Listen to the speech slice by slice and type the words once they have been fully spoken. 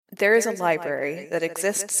There is a library that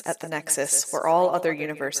exists at the Nexus where all other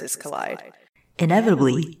universes collide.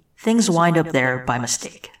 Inevitably, things wind up there by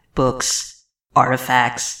mistake. Books,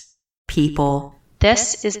 artifacts, people.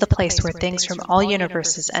 This is the place where things from all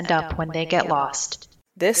universes end up when they get lost.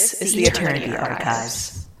 This is the Eternity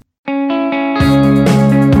Archives.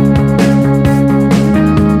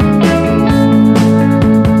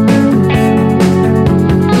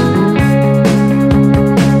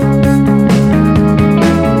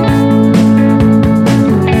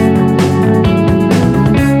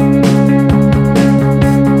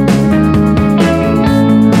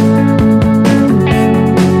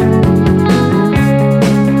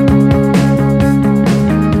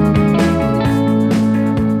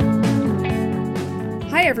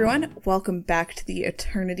 Welcome back to the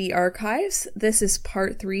Eternity Archives. This is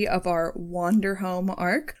part 3 of our Wanderhome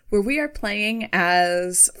arc, where we are playing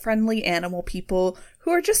as friendly animal people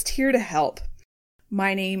who are just here to help.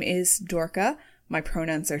 My name is Dorka, my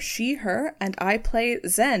pronouns are she, her, and I play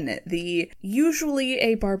Zen, the usually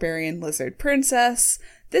a barbarian lizard princess.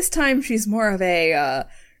 This time she's more of a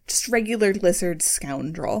just regular lizard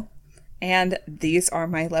scoundrel. And these are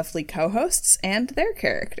my lovely co-hosts and their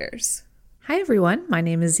characters. Hi everyone, my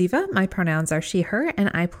name is Ziva, my pronouns are she, her, and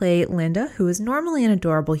I play Linda, who is normally an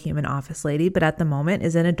adorable human office lady, but at the moment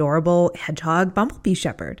is an adorable hedgehog bumblebee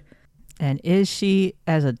shepherd. And is she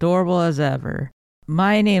as adorable as ever?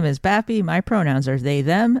 My name is Bappy, my pronouns are they,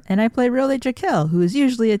 them, and I play Role Jaquel, who is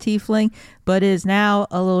usually a tiefling, but is now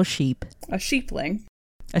a little sheep. A sheepling.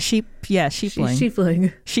 A sheep, yeah,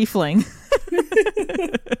 sheepling. Sheepling.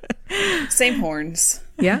 Same horns.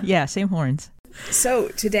 Yeah? Yeah, same horns. So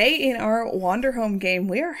today in our Wanderhome game,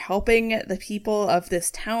 we are helping the people of this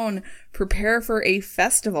town prepare for a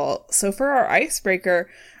festival. So for our icebreaker,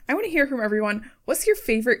 I want to hear from everyone, what's your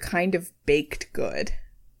favorite kind of baked good?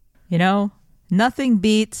 You know, nothing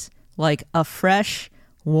beats like a fresh,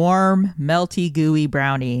 warm, melty, gooey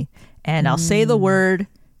brownie. And I'll say the word,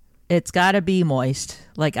 it's gotta be moist.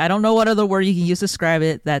 Like, I don't know what other word you can use to describe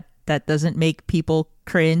it that doesn't make people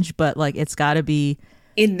cringe, but like, it's gotta be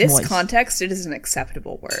in this moist. Context, it is an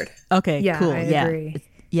acceptable word. Okay, yeah, cool. I agree.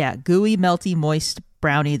 Yeah, gooey, melty, moist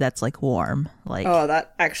brownie that's like warm. Like, oh,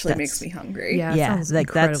 that actually makes me hungry. Yeah, sounds like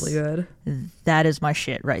incredibly good. That is my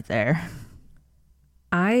shit right there.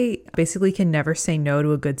 I basically can never say no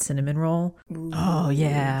to a good cinnamon roll. Ooh. Oh,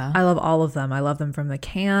 yeah. I love all of them. I love them from the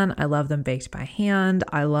can. I love them baked by hand.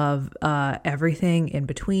 I love everything in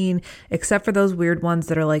between, except for those weird ones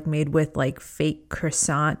that are like made with like fake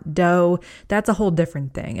croissant dough. That's a whole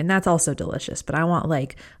different thing. And that's also delicious. But I want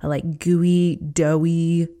like a gooey,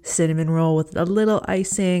 doughy cinnamon roll with a little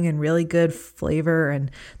icing and really good flavor.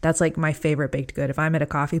 And that's like my favorite baked good. If I'm at a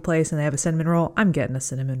coffee place and they have a cinnamon roll, I'm getting a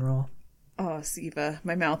cinnamon roll. Oh, Siva,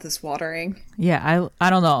 my mouth is watering. Yeah, I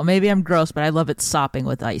don't know. Maybe I'm gross, but I love it sopping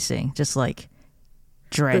with icing. Just like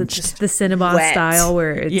drenched. Just the Cinnabon style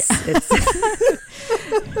where it's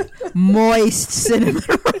moist cinnamon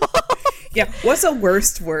roll. Yeah, what's a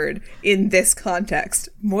worst word in this context?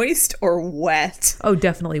 Moist or wet? Oh,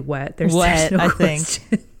 definitely wet. There's wet, no I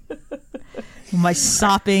question. think. My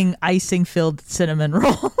sopping, icing-filled cinnamon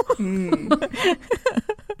roll.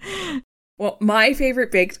 Well, my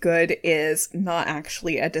favorite baked good is not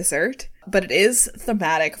actually a dessert, but it is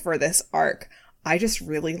thematic for this arc. I just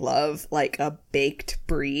really love like a baked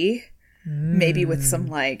brie, maybe with some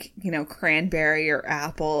cranberry or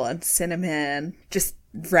apple and cinnamon, just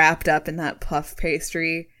wrapped up in that puff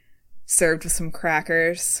pastry, served with some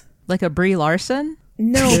crackers. Like a Brie Larson?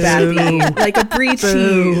 No, Bappy. Like a brie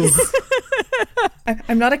cheese.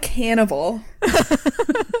 I'm not a cannibal.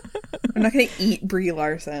 I'm not going to eat Brie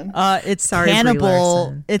Larson. It's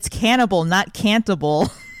cannibal. It's cannibal, not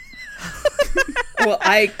cantable. Well,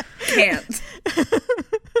 I can't.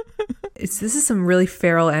 This is some really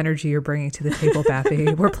feral energy you're bringing to the table,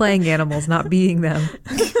 Bappy. We're playing animals, not being them.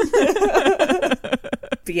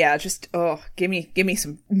 But yeah, just, give me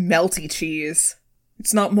some melty cheese.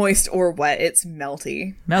 It's not moist or wet, it's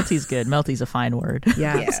melty. Melty's good. Melty's a fine word.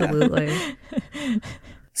 Yeah, absolutely.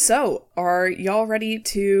 So, are y'all ready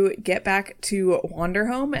to get back to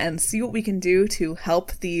Wanderhome and see what we can do to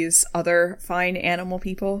help these other fine animal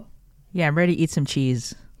people? Yeah, I'm ready to eat some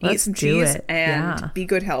cheese. Eat some cheese and be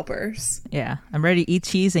good helpers. Yeah, I'm ready to eat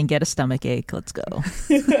cheese and get a stomach ache. Let's go.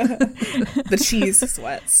 The cheese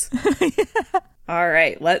sweats. Yeah. All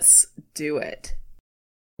right, let's do it.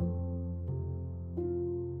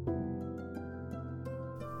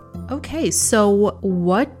 Okay, so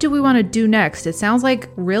what do we want to do next? It sounds like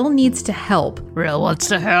Rill needs to help. Rill wants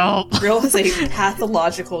to help. Rill has a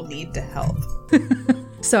pathological need to help.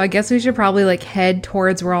 So I guess we should probably like head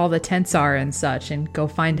towards where all the tents are and such and go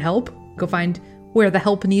find help. Go find where the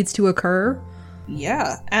help needs to occur.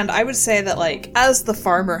 Yeah, and I would say that, like, as the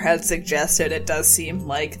farmer had suggested, it does seem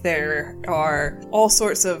like there are all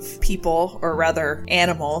sorts of people, or rather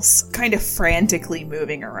animals, kind of frantically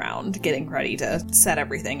moving around, getting ready to set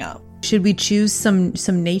everything up. Should we choose some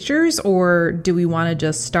natures, or do we want to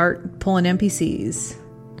just start pulling NPCs?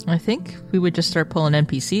 I think we would just start pulling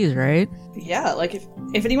NPCs, right? Yeah, like,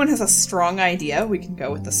 if anyone has a strong idea, we can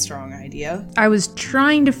go with the strong idea. I was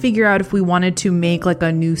trying to figure out if we wanted to make like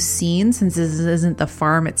a new scene since this isn't the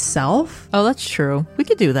farm itself. Oh, that's true. We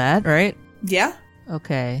could do that, right? Yeah.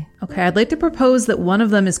 Okay. Okay, I'd like to propose that one of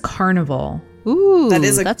them is Carnival. Ooh,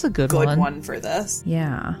 that's a good one. For this.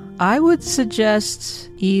 Yeah. I would suggest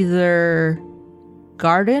either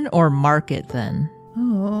garden or market then.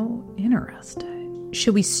 Oh, interesting.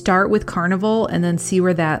 Should we start with Carnival and then see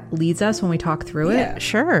where that leads us when we talk through Yeah. it?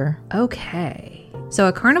 Sure. Okay. So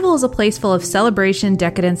a carnival is a place full of celebration,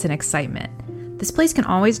 decadence, and excitement. This place can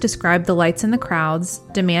always describe the lights and the crowds,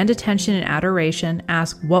 demand attention and adoration,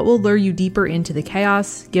 ask what will lure you deeper into the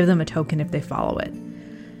chaos, give them a token if they follow it.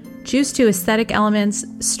 Choose 2 aesthetic elements,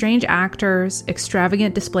 strange actors,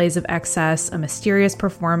 extravagant displays of excess, a mysterious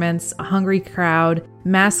performance, a hungry crowd,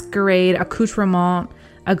 masquerade, accoutrement,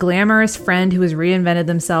 a glamorous friend who has reinvented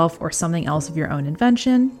themselves, or something else of your own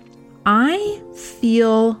invention. I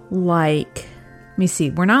feel like, let me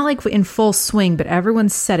see, we're not like in full swing, but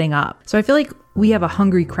everyone's setting up. So I feel like we have a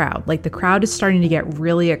hungry crowd. Like the crowd is starting to get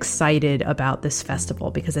really excited about this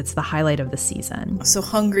festival because it's the highlight of the season. So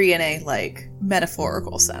hungry in a, like,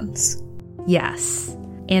 metaphorical sense. Yes.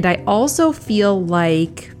 And I also feel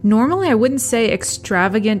like, normally I wouldn't say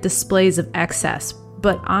extravagant displays of excess,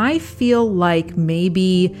 but I feel like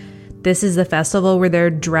maybe this is the festival where they're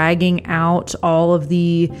dragging out all of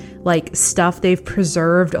the like stuff they've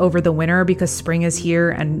preserved over the winter because spring is here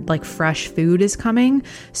and like fresh food is coming.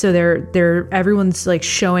 So everyone's like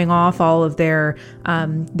showing off all of their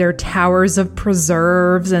towers of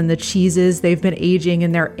preserves and the cheeses they've been aging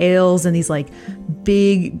and their ales and these like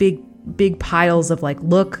big piles of like,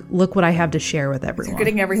 look what I have to share with everyone. You're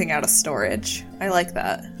getting everything out of storage. I like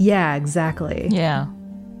that. Yeah, exactly. Yeah.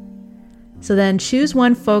 So then choose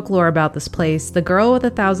one folklore about this place: the girl with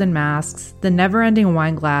 1,000 masks, the never-ending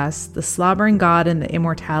wine glass, the slobbering god, and the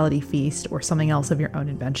immortality feast, or something else of your own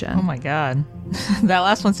invention. Oh my god. That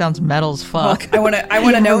last one sounds metal as fuck. Look, I want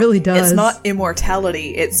to know. It really does. It's not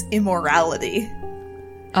immortality, it's immorality.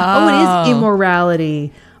 Oh, it is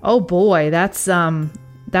immorality. Oh boy, that's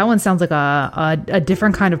that one sounds like a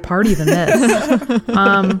different kind of party than this.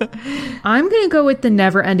 I'm going to go with the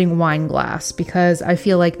never-ending wine glass because I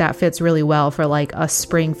feel like that fits really well for like a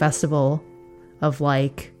spring festival of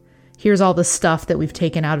like, here's all the stuff that we've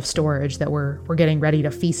taken out of storage that we're getting ready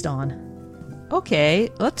to feast on. Okay,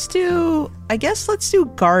 let's do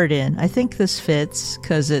garden. I think this fits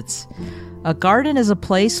because a garden is a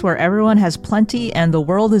place where everyone has plenty and the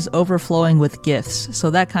world is overflowing with gifts. So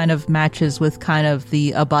that kind of matches with kind of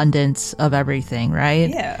the abundance of everything, right?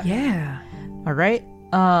 Yeah. Yeah. All right.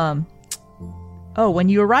 When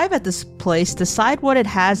you arrive at this place, decide what it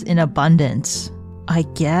has in abundance. I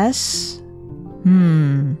guess.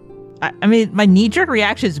 I mean, my knee-jerk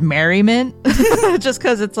reaction is merriment, just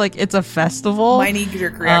because it's like, it's a festival. My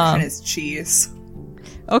knee-jerk reaction is cheese.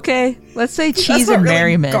 Okay, let's say cheese and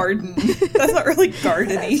really merriment. Garden. That's not really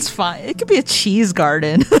garden-y. It's fine. It could be a cheese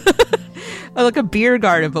garden. Or like a beer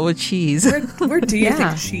garden, but with cheese. Where do you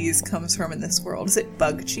think cheese comes from in this world? Is it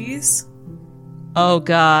bug cheese? Oh,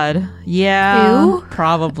 God. Yeah, Ew.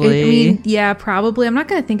 probably. I mean, yeah, probably. I'm not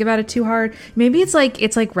going to think about it too hard. Maybe it's like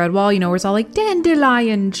Redwall, where it's all like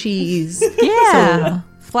dandelion cheese. Yeah.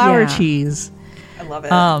 Flour yeah. cheese. I love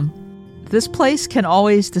it. This place can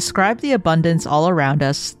always describe the abundance all around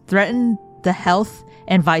us, threaten the health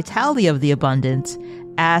and vitality of the abundance,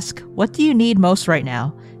 ask, what do you need most right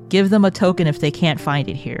now? Give them a token if they can't find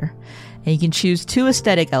it here. And you can choose 2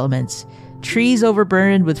 aesthetic elements: trees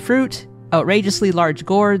overburdened with fruit, outrageously large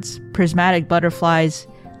gourds, prismatic butterflies,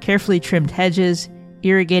 carefully trimmed hedges,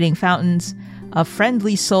 irrigating fountains, a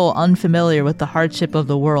friendly soul unfamiliar with the hardship of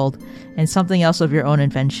the world, and something else of your own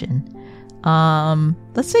invention.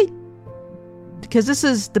 Let's say, because this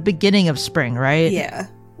is the beginning of spring, right? Yeah.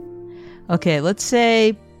 Okay, let's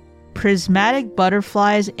say prismatic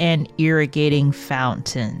butterflies and irrigating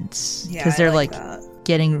fountains. Yeah, Because they're I like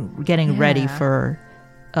getting ready for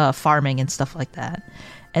farming and stuff like that.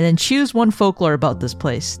 And then choose one folklore about this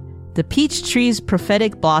place: the peach tree's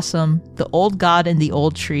prophetic blossom, the old god in the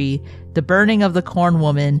old tree, the burning of the corn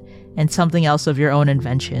woman, and something else of your own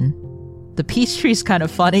invention. The peach tree's kind of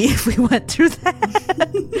funny if we went through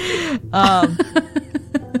that.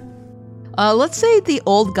 Let's say the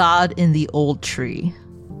old god in the old tree.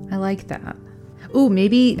 I like that. Ooh,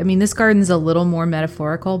 maybe, I mean, this garden's a little more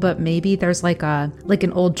metaphorical, but maybe there's like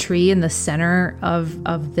an old tree in the center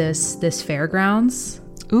of this fairgrounds.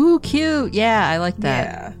 Ooh, cute. Yeah, I like that.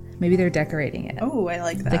 Yeah. Maybe they're decorating it. Oh, I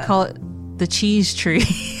like that. They call it the cheese tree.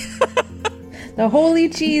 The holy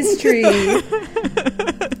cheese tree.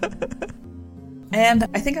 And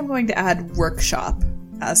I think I'm going to add workshop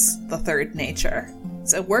as the third nature.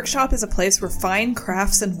 So workshop is a place where fine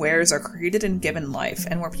crafts and wares are created and given life,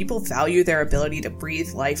 and where people value their ability to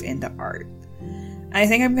breathe life into art. And I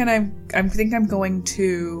think I'm going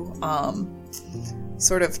to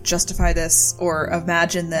sort of justify this or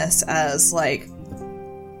imagine this as like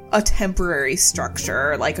a temporary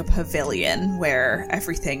structure, like a pavilion where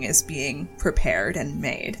everything is being prepared and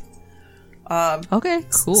made. Okay,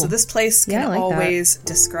 cool. So this place can like always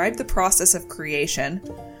describe the process of creation,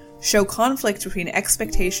 show conflict between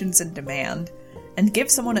expectations and demand, and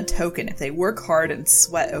give someone a token if they work hard and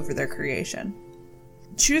sweat over their creation.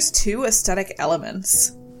 Choose 2 aesthetic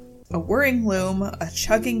elements: a whirring loom, a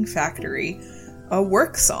chugging factory, a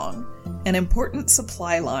work song, an important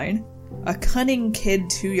supply line, a cunning kid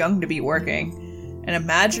too young to be working, an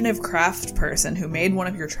imaginative craft person who made one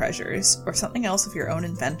of your treasures, or something else of your own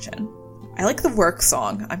invention. I like the work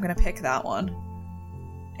song. I'm going to pick that one.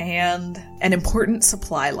 And an important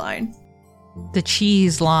supply line. The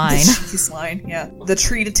cheese line. The cheese line, yeah. The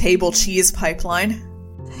tree-to-table cheese pipeline.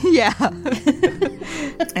 Yeah.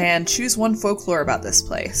 And choose 1 folklore about this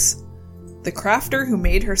place. The crafter who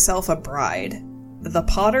made herself a bride. The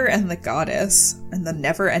potter and the goddess. And the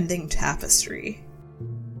never-ending tapestry.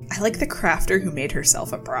 I like the crafter who made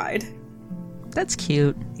herself a bride. That's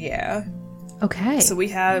cute. Yeah. Okay. So we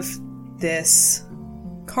have this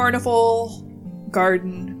carnival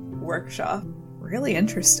garden workshop. Really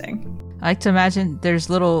interesting. I like to imagine there's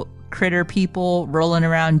little critter people rolling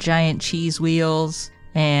around giant cheese wheels,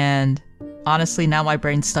 and honestly, now my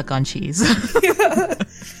brain's stuck on cheese. Yeah.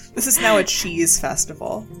 This is now a cheese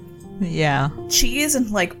festival. Yeah. Cheese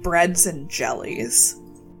and like breads and jellies.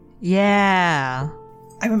 Yeah.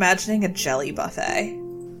 I'm imagining a jelly buffet.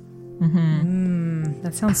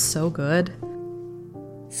 That sounds so good.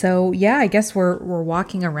 So yeah, I guess we're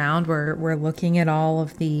walking around. We're looking at all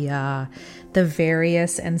of the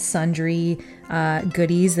various and sundry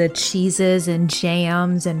goodies, the cheeses and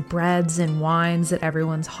jams and breads and wines that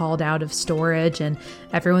everyone's hauled out of storage, and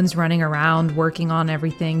everyone's running around working on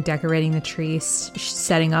everything, decorating the tree,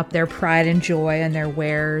 setting up their pride and joy and their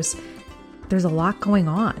wares. There's a lot going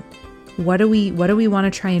on. What do we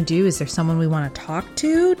want to try and do? Is there someone we want to talk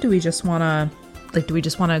to? Do we just want to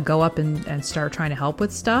go up and start trying to help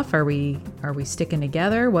with stuff? Are we sticking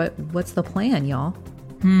together? What's the plan, y'all?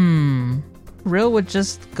 Rill would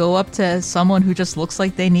just go up to someone who just looks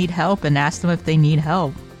like they need help and ask them if they need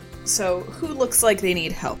help. So who looks like they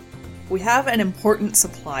need help? We have an important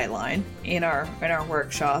supply line in our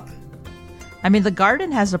workshop. I mean, the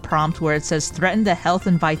garden has a prompt where it says threaten the health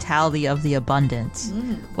and vitality of the abundance.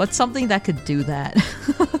 What's something that could do that?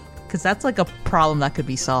 Because that's like a problem that could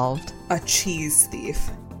be solved. A cheese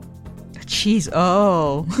thief. A cheese,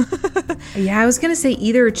 oh. Yeah, I was gonna say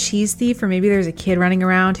either a cheese thief or maybe there's a kid running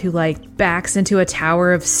around who like backs into a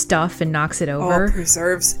tower of stuff and knocks it over. Oh,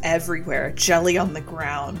 preserves everywhere. Jelly on the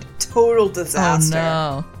ground. Total disaster. Oh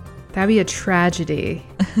no. That'd be a tragedy.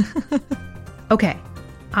 Okay,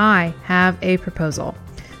 I have a proposal.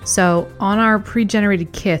 So on our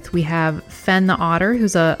pre-generated kith, we have Fen the otter,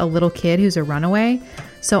 who's a little kid who's a runaway.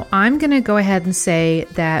 So I'm going to go ahead and say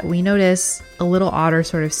that we notice a little otter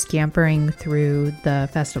sort of scampering through the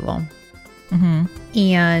festival.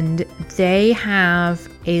 And they have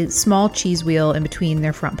a small cheese wheel in between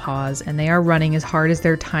their front paws, and they are running as hard as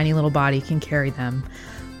their tiny little body can carry them.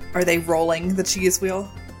 Are they rolling the cheese wheel?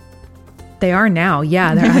 They are now.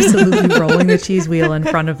 Yeah, they're absolutely rolling the cheese wheel in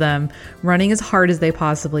front of them, running as hard as they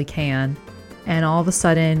possibly can. And all of a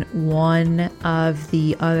sudden, one of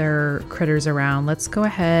the other critters around, let's go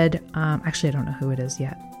ahead. Actually, I don't know who it is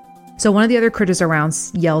yet. So one of the other critters around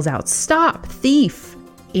yells out, "Stop, thief!"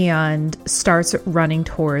 and starts running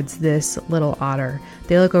towards this little otter.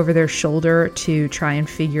 They look over their shoulder to try and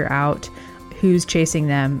figure out who's chasing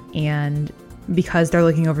them. And because they're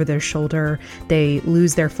looking over their shoulder, they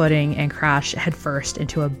lose their footing and crash headfirst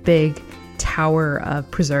into a big tower of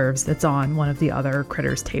preserves that's on one of the other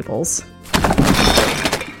critters' tables.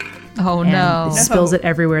 Oh And no. it spills it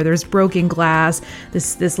everywhere. There's broken glass.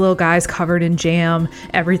 This little guy's covered in jam.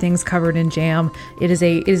 Everything's covered in jam. It is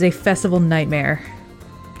a festival nightmare.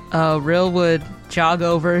 Rill would jog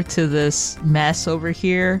over to this mess over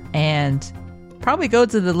here and probably go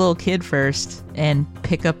to the little kid first and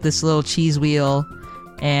pick up this little cheese wheel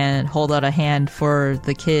and hold out a hand for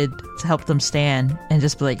the kid to help them stand and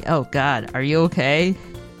just be like, oh God, are you okay?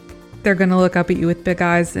 They're gonna look up at you with big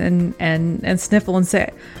eyes and sniffle and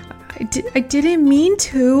say, I didn't mean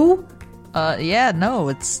to. Yeah,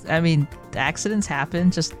 no, accidents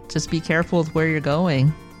happen. Just be careful with where you're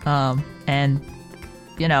going. And,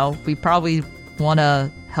 we probably want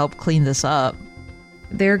to help clean this up.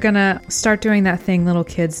 They're gonna start doing that thing little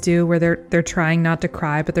kids do where they're trying not to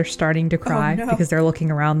cry, but they're starting to cry because they're looking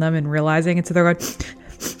around them and realizing it. So they're going,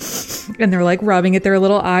 and they're like rubbing at their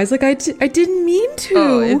little eyes like, I didn't mean to.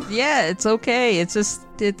 Oh, it's okay.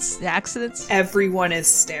 It's accidents. Everyone is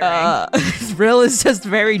staring. Rill is just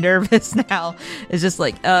very nervous now. It's just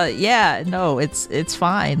like, it's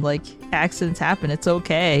fine. Like, accidents happen. It's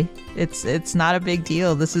okay. It's not a big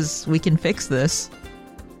deal. We can fix this.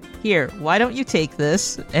 Here, why don't you take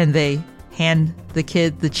this? And they hand the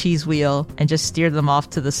kid the cheese wheel and just steer them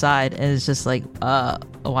off to the side. And it's just like, why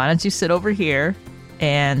don't you sit over here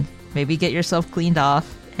and maybe get yourself cleaned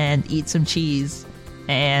off and eat some cheese,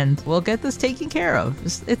 and we'll get this taken care of.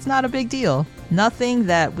 It's not a big deal. Nothing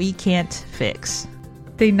that we can't fix.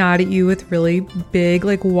 They nod at you with really big,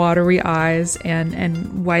 like watery eyes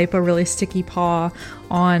and wipe a really sticky paw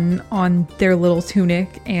on their little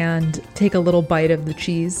tunic and take a little bite of the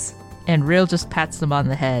cheese. And Rill just pats them on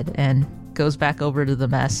the head and goes back over to the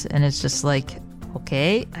mess, and it's just like,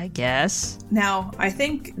 okay, I guess. Now, I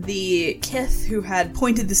think the Kith who had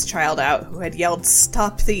pointed this child out, who had yelled,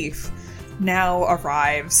 "Stop thief," now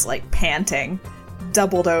arrives, like, panting,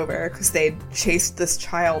 doubled over, because they'd chased this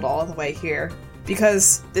child all the way here.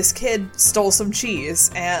 Because this kid stole some cheese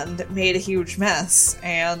and made a huge mess,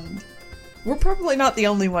 and we're probably not the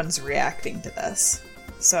only ones reacting to this.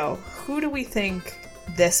 So, who do we think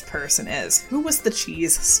this person is? Who was the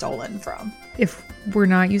cheese stolen from? If we're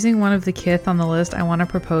not using one of the Kith on the list, I want to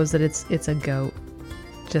propose that it's a goat.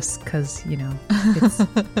 Just because,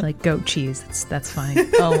 it's like goat cheese. That's fine.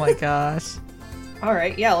 Oh my gosh.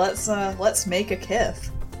 Alright, yeah, let's make a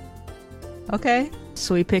Kith. Okay.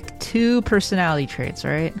 So we pick 2 personality traits,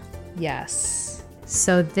 right? Yes.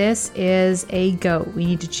 So this is a goat. We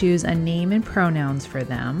need to choose a name and pronouns for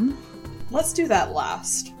them. Let's do that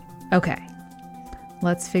last. Okay.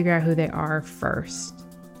 Let's figure out who they are first.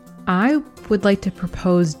 I would like to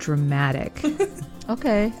propose dramatic.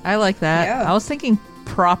 Okay, I like that. Yeah. I was thinking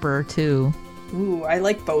proper, too. Ooh, I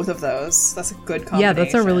like both of those. That's a good combination. Yeah,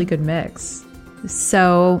 that's a really good mix.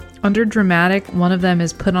 So, under dramatic, one of them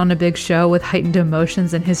is put on a big show with heightened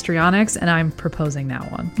emotions and histrionics, and I'm proposing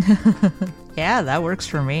that one. Yeah, that works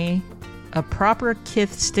for me. A proper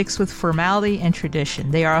Kith sticks with formality and tradition.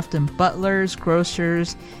 They are often butlers,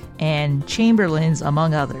 grocers, and chamberlains,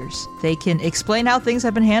 among others. They can explain how things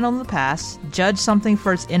have been handled in the past, judge something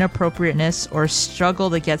for its inappropriateness, or struggle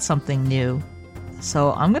to get something new.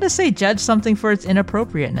 So I'm going to say judge something for its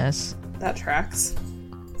inappropriateness. That tracks.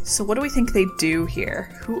 So what do we think they do here?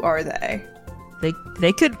 Who are they?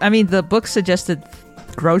 They could, the book suggested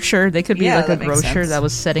grocer. They could be like a grocer that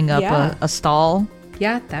was setting up a stall.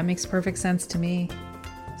 Yeah, that makes perfect sense to me.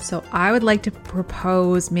 So I would like to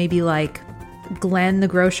propose maybe like Glenn the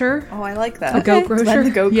grocer. Oh, I like that. A goat grocer? Glenn the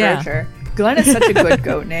goat grocer. Glenn is such a good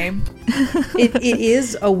goat name. It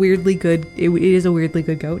is a weirdly good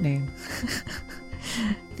goat name.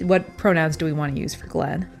 What pronouns do we want to use for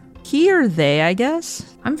Glenn? He or they, I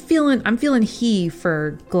guess. I'm feeling he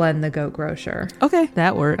for Glenn the goat grocer. Okay,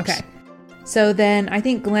 that works. Okay. So then I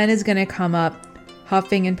think Glenn is going to come up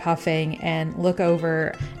huffing and puffing and look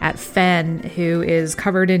over at Fen, who is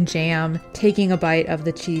covered in jam, taking a bite of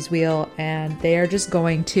the cheese wheel, and they are just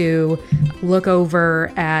going to look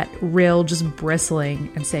over at Rill just bristling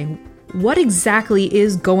and saying, "What exactly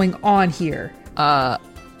is going on here?"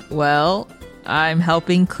 Well, I'm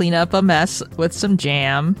helping clean up a mess with some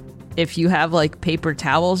jam. If you have like paper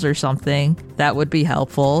towels or something, that would be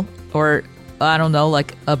helpful. Or, I don't know,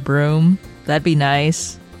 like a broom. That'd be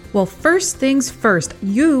nice. Well, first things first,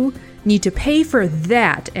 you need to pay for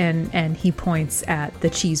that. And he points at the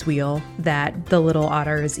cheese wheel that the little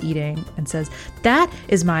otter is eating and says, "That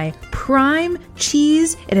is my prime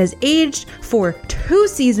cheese. It has aged for 2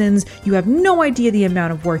 seasons. You have no idea the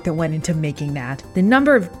amount of work that went into making that. The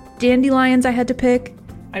number of dandelions I had to pick,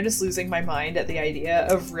 I'm just losing my mind at the idea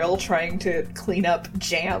of Rill trying to clean up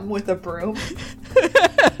jam with a broom.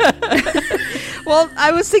 Well,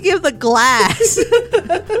 I was thinking of the glass.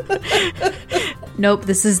 Nope,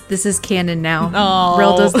 this is canon now. Oh.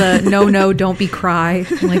 Rill does the no, don't be cry,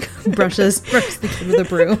 and, like, brushes the kid with a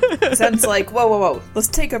broom. Zen's like, whoa, let's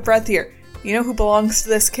take a breath here. You know who belongs to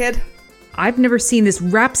this kid? I've never seen this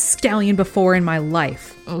rapscallion before in my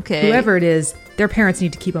life. Okay. Whoever it is, their parents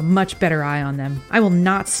need to keep a much better eye on them. I will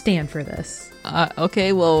not stand for this.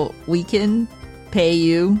 Okay, well, we can pay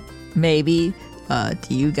you, maybe.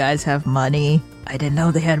 Do you guys have money? I didn't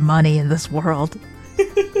know they had money in this world.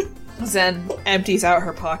 Zen empties out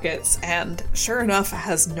her pockets and, sure enough,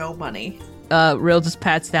 has no money. Rill just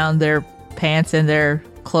pats down their pants and their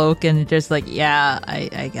cloak and just like, yeah,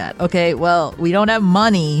 I got. Okay, well, we don't have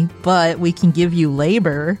money, but we can give you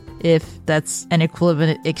labor if that's an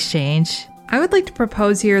equivalent exchange. I would like to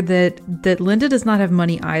propose here that Linda does not have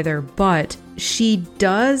money either, but she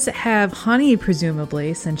does have honey,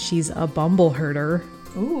 presumably, since she's a bumble herder.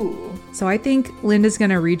 Ooh. So I think Linda's going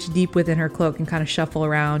to reach deep within her cloak and kind of shuffle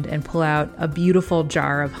around and pull out a beautiful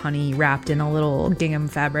jar of honey wrapped in a little gingham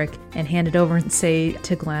fabric and hand it over and say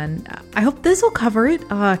to Glenn, I hope this will cover it.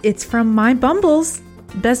 It's from my bumbles.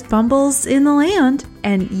 Best bumbles in the land.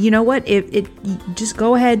 And you know what? It just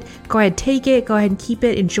go ahead, take it, go ahead and keep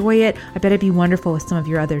it, enjoy it. I bet it'd be wonderful with some of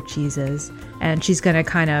your other cheeses. And she's gonna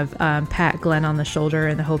kind of pat Glenn on the shoulder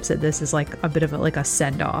in the hopes that this is like a bit of a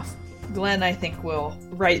send off. Glenn, I think, will,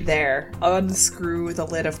 right there, unscrew the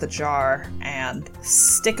lid of the jar and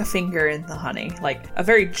stick a finger in the honey, like a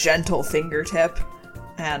very gentle fingertip,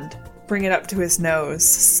 and bring it up to his nose,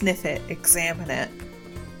 sniff it, examine it,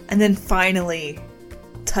 and then finally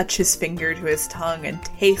touch his finger to his tongue and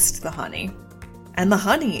taste the honey. And the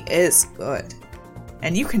honey is good.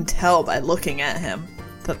 And you can tell by looking at him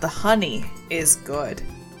that the honey is good.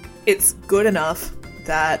 It's good enough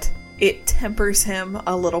that it tempers him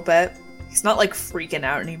a little bit. He's not like freaking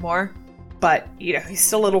out anymore, but you know, he's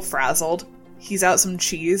still a little frazzled. He's out some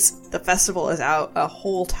cheese. The festival is out a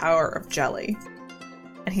whole tower of jelly.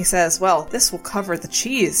 And he says, well, this will cover the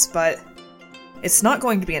cheese, but it's not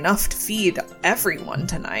going to be enough to feed everyone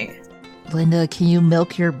tonight. Linda, can you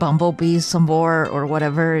milk your bumblebees some more or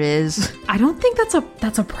whatever it is? I don't think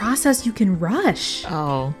that's a process you can rush.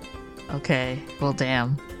 Oh, okay. Well,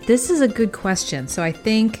 damn. This is a good question. So I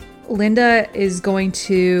think Linda is going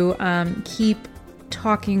to keep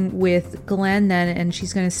talking with Glenn then, and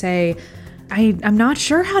she's going to say, I'm not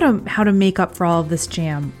sure how to make up for all of this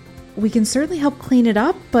jam. We can certainly help clean it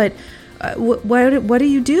up, but what do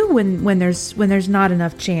you do when there's not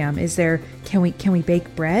enough jam? Can we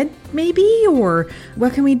bake bread maybe, or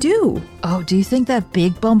what can we do? Oh, do you think that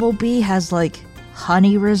big bumblebee has like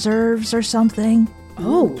honey reserves or something?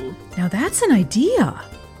 Oh, now that's an idea.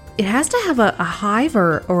 It has to have a hive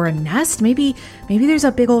or a nest. Maybe there's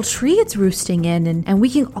a big old tree it's roosting in, and we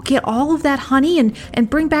can get all of that honey and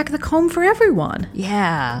bring back the comb for everyone.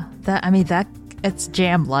 Yeah, that it's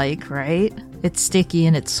jam-like, right? It's sticky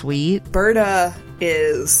and it's sweet. Berta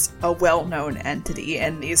is a well-known entity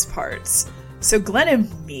in these parts. So Glenn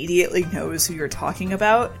immediately knows who you're talking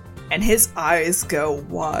about, and his eyes go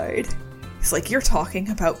wide. He's like, you're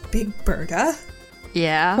talking about Big Berta?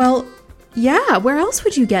 Yeah. Well, yeah, where else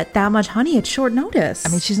would you get that much honey at short notice? I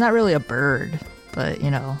mean, she's not really a bird, but you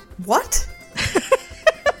know. What?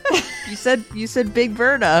 You said Big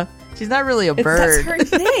Berta. She's not really a bird.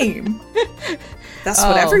 That's her name. That's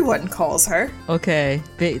what everyone calls her. Okay,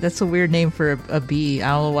 that's a weird name for a bee. I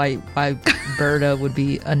don't know why Berta would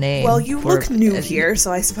be a name. Well, you look new here,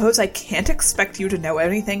 so I suppose I can't expect you to know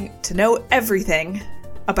everything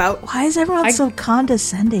about. Why is everyone so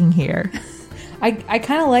condescending here? I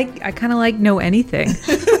kind of like know anything.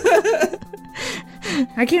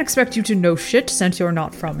 I can't expect you to know shit since you're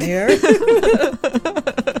not from here.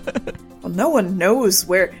 Well, no one knows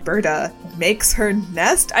where Berta makes her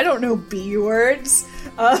nest. I don't know bee words.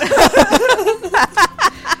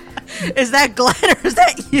 Is that Glenn or is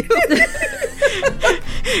that you?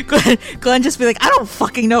 Glenn just be like, I don't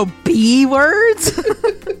fucking know bee words.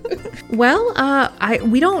 Well,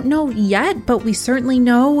 we don't know yet, but we certainly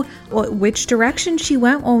know which direction she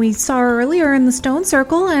went when we saw her earlier in the stone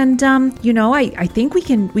circle, and I think we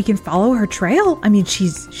can follow her trail. I mean,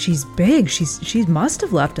 she's big. She must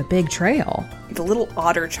have left a big trail. The little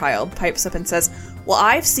otter child pipes up and says, "Well,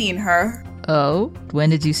 I've seen her." Oh, when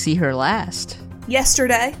did you see her last?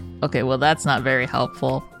 Yesterday. Okay, well that's not very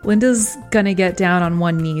helpful. Linda's gonna get down on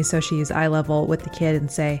one knee so she's eye level with the kid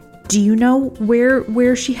and say, do you know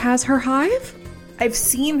where she has her hive? I've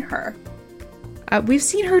seen her. We've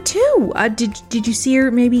seen her too. Did you see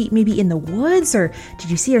her maybe in the woods, or did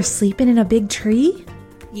you see her sleeping in a big tree?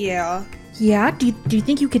 Yeah. Yeah? Do you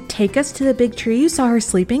think you could take us to the big tree you saw her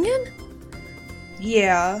sleeping in?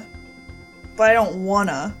 Yeah. But I don't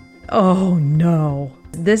wanna. Oh no.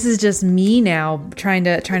 This is just me now trying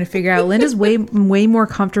to figure out. Linda's way more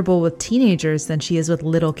comfortable with teenagers than she is with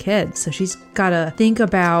little kids. So she's got to think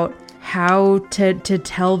about how to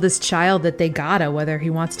tell this child that they gotta, whether he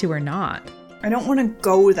wants to or not. I don't want to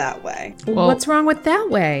go that way. Well, what's wrong with that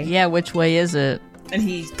way? Yeah, which way is it? And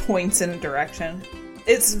he points in a direction.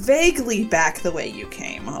 It's vaguely back the way you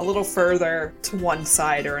came, a little further to one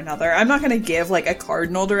side or another. I'm not going to give like a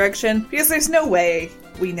cardinal direction because there's no way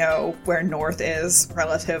we know where north is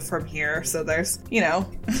relative from here. So there's,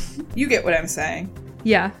 you get what I'm saying.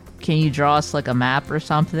 Yeah. Can you draw us like a map or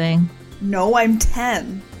something? No, I'm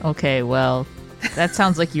 10. Okay, well, that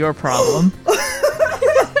sounds like your problem.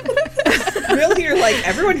 Really? You're like,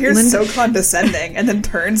 everyone here is so condescending, and then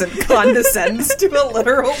turns and condescends to a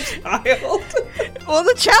literal child. Well,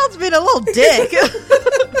 the child's being a little dick.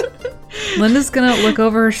 Linda's gonna look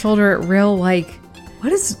over her shoulder at Rill like,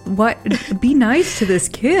 be nice to this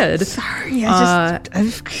kid. Sorry, I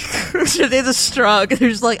just they just shrug. They're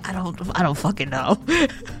just like, I don't fucking know.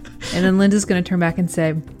 And then Linda's gonna turn back and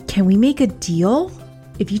say, can we make a deal?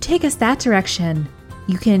 If you take us that direction,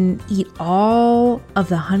 you can eat all of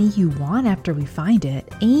the honey you want after we find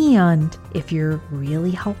it. And if you're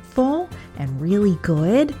really helpful and really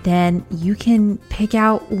good, then you can pick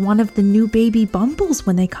out one of the new baby bumbles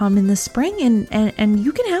when they come in the spring and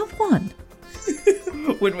you can have one.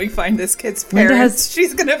 When we find this kid's parents,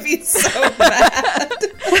 she's gonna be so mad.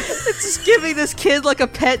 It's just giving this kid like a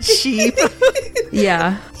pet sheep.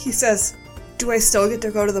 Yeah. He says, do I still get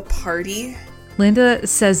to go to the party? Linda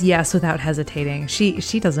says yes without hesitating.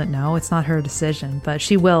 She doesn't know. It's not her decision, but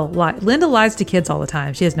she will lie. Linda lies to kids all the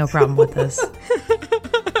time. She has no problem with this.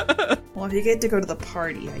 Well, if you get to go to the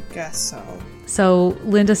party, I guess so. So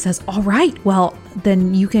Linda says, all right, well,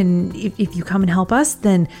 then you can, if you come and help us,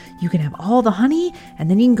 then you can have all the honey, and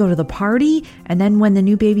then you can go to the party, and then when the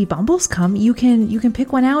new baby bumbles come, you can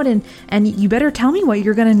pick one out, and you better tell me what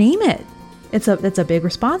you're going to name it. It's a big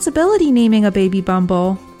responsibility naming a baby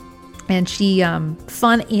bumble. And she,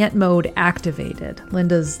 fun aunt mode activated.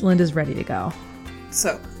 Linda's ready to go.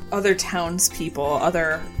 So, other townspeople,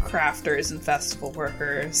 other crafters and festival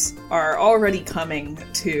workers are already coming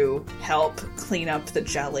to help clean up the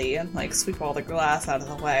jelly and, sweep all the glass out of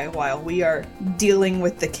the way while we are dealing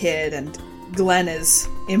with the kid, and Glenn is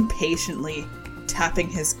impatiently tapping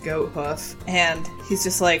his goat hoof. And he's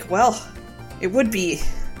just like, well, it would be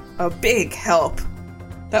a big help.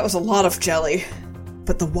 That was a lot of jelly.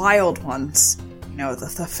 But the wild ones,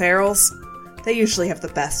 the ferals, they usually have the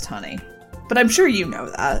best honey. But I'm sure you know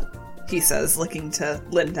that, he says, looking to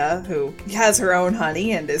Linda, who has her own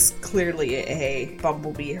honey and is clearly a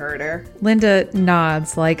bumblebee herder. Linda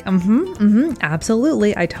nods like,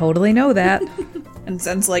 absolutely, I totally know that. And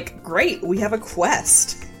Zen's like, great, we have a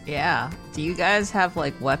quest. Yeah. Do you guys have,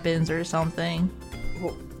 weapons or something?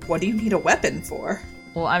 Well, what do you need a weapon for?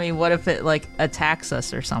 Well, I mean, what if it, attacks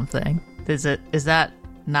us or something? Is that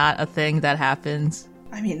not a thing that happens?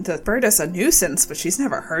 I mean, the bird is a nuisance, but she's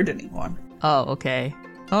never hurt anyone. Oh, okay.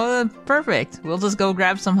 Oh, then perfect. We'll just go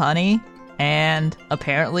grab some honey, and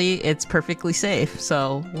apparently it's perfectly safe,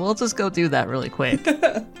 so we'll just go do that really quick.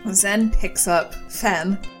 Zen picks up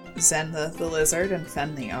Fen, Zen the lizard and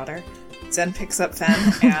Fen the otter. Zen picks up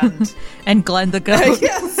Fen and... and Glenn the goat.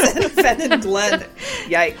 Yeah, Fen and Glenn.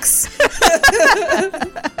 Yikes.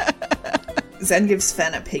 Zen gives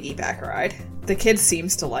Fen a piggyback ride. The kid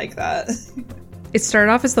seems to like that. It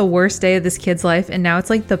started off as the worst day of this kid's life, and now it's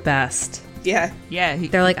the best. Yeah. Yeah.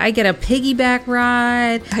 They're like, I get a piggyback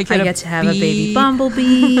ride. I get to have a baby bee.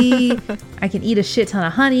 bumblebee. I can eat a shit ton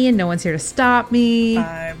of honey, and no one's here to stop me.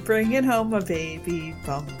 I'm bringing home a baby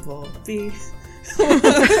bumblebee.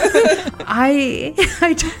 I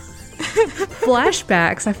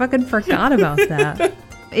flashbacks. I fucking forgot about that.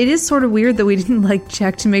 It is sort of weird that we didn't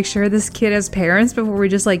check to make sure this kid has parents before we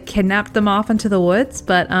just kidnapped them off into the woods.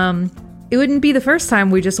 But it wouldn't be the first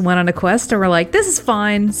time we just went on a quest and we're like, this is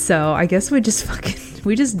fine. So I guess we just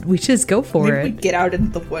we just go for Maybe it. we get out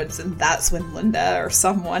into the woods, and that's when Linda or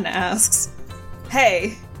someone asks,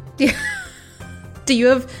 "Hey, do you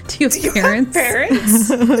have parents? Parents?"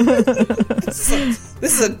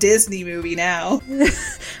 This is a Disney movie now.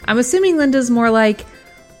 I'm assuming Linda's more like,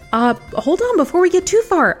 hold on, before we get too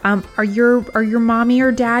far. Are your mommy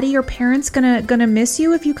or daddy or parents gonna miss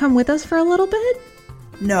you if you come with us for a little bit?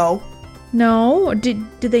 No. No? Do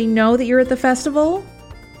they know that you're at the festival?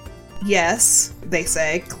 Yes, they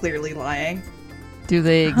say, clearly lying. Do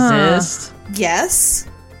they exist? Yes.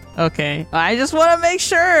 Okay. I just want to make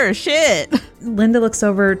sure. Shit. Linda looks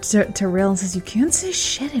over to Rill and says, "You can't say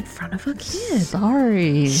shit in front of a kid."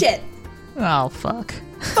 Sorry. Shit. Oh, fuck.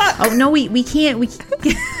 Oh, no, we can't.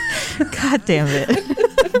 God damn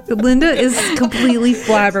it. Linda is completely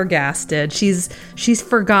flabbergasted. She's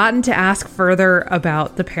forgotten to ask further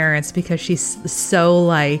about the parents because she's so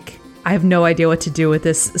like, I have no idea what to do with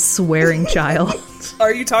this swearing child.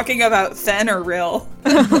 Are you talking about Fen or Rill?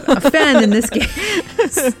 A Fen in this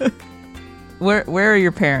case. Where are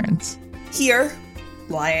your parents? Here.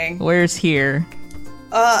 Lying. Where's here?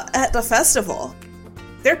 At the festival.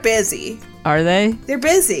 They're busy. Are they? They're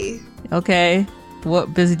busy. Okay.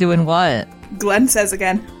 What, busy doing what? Glenn says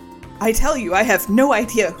again, I tell you, I have no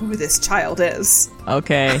idea who this child is.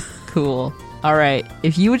 Okay, cool. All right.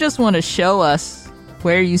 If you just want to show us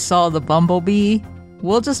where you saw the bumblebee,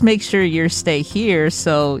 we'll just make sure you stay here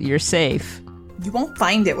so you're safe. You won't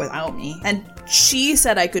find it without me. And she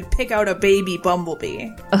said I could pick out a baby bumblebee.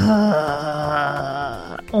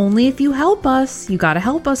 Only if you help us. You gotta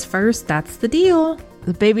help us first. That's the deal.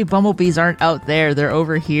 The baby bumblebees aren't out there. They're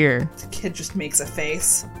over here. The kid just makes a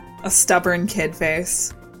face. A stubborn kid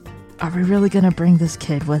face. Are we really gonna bring this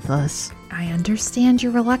kid with us? I understand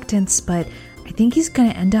your reluctance, but I think he's gonna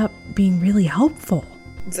end up being really helpful.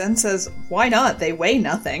 Zen says, why not? They weigh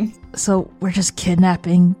nothing. So we're just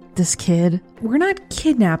kidnapping this kid? We're not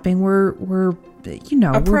kidnapping. We're you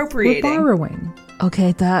know, appropriating. We're borrowing.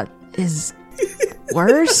 Okay, that is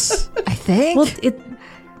worse, I think. Well,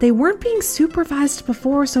 they weren't being supervised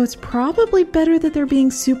before, so it's probably better that they're being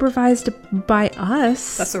supervised by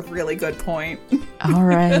us. That's a really good point. All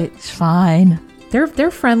right, fine.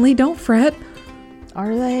 They're friendly. Don't fret.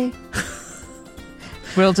 Are they?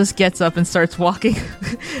 Will just gets up and starts walking.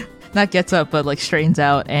 Not gets up, but like straightens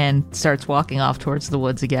out and starts walking off towards the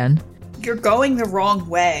woods again. You're going the wrong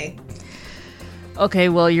way. Okay,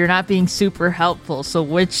 well, you're not being super helpful, so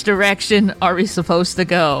which direction are we supposed to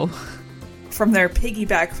go? From their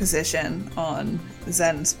piggyback position on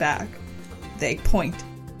Zen's back, they point.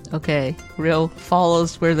 Okay, Rill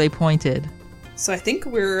follows where they pointed. So I think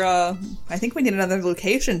we need another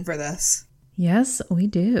location for this. Yes, we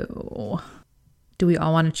do. Do we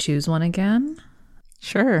all want to choose one again?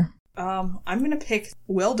 Sure. I'm gonna pick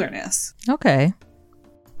wilderness. Okay.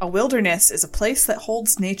 A wilderness is a place that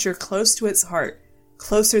holds nature close to its heart,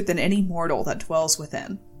 closer than any mortal that dwells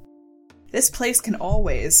within. This place can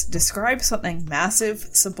always describe something massive,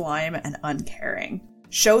 sublime, and uncaring.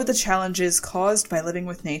 Show the challenges caused by living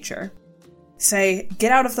with nature. Say,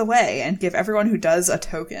 get out of the way, and give everyone who does a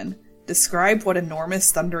token. Describe what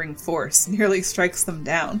enormous thundering force nearly strikes them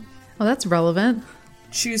down. Oh, that's relevant.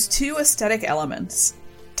 Choose 2 aesthetic elements.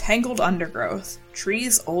 Tangled undergrowth,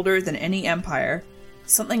 trees older than any empire,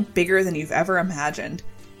 something bigger than you've ever imagined,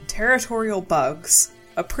 territorial bugs,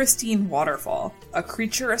 a pristine waterfall, a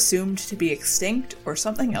creature assumed to be extinct, or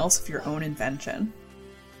something else of your own invention.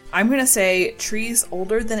 I'm gonna say trees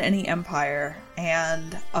older than any empire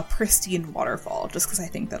and a pristine waterfall, just because I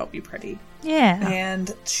think that'll be pretty. Yeah.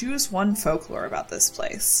 And choose one folklore about this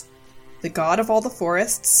place. The god of all the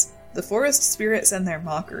forests, the forest spirits and their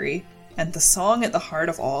mockery, and the song at the heart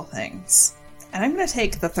of all things. And I'm going to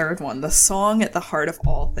take the third one, the song at the heart of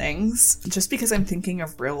all things, just because I'm thinking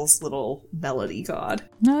of Rill's little melody god.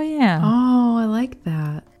 Oh, yeah. Oh, I like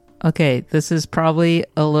that. Okay, this is probably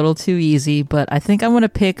a little too easy, but I think I'm going to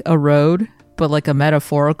pick a road, but like a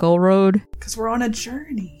metaphorical road. Because we're on a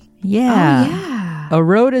journey. Yeah. Oh, yeah. A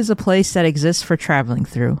road is a place that exists for traveling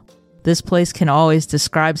through. This place can always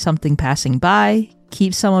describe something passing by,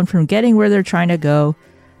 keep someone from getting where they're trying to go,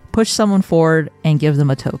 push someone forward, and give them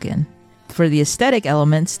a token. For the aesthetic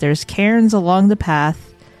elements, there's cairns along the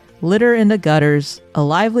path, litter in the gutters, a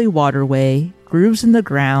lively waterway, grooves in the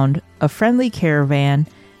ground, a friendly caravan,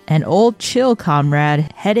 an old chill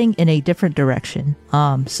comrade heading in a different direction.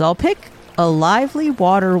 So I'll pick a lively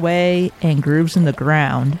waterway and grooves in the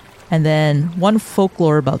ground, and then one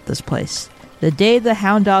folklore about this place. The day the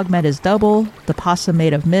hound dog met his double, the possum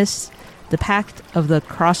made of mist, the pact of the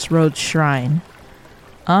Crossroads Shrine.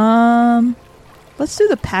 Let's do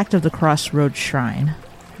the Pact of the Crossroads Shrine.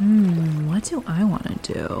 What do I want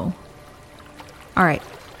to do? All right.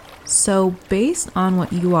 So based on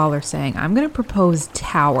what you all are saying, I'm going to propose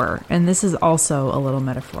tower, and this is also a little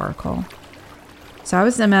metaphorical. So I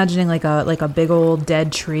was imagining like a big old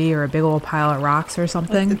dead tree or a big old pile of rocks or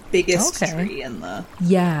something. Like the biggest Okay. tree in the...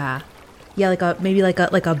 Yeah, like a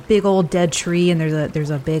big old dead tree, and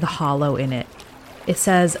there's a big hollow in it. It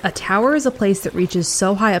says, a tower is a place that reaches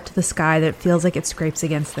so high up to the sky that it feels like it scrapes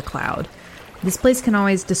against the cloud. This place can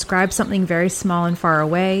always describe something very small and far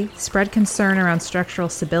away, spread concern around structural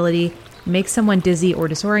stability, make someone dizzy or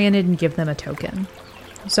disoriented, and give them a token.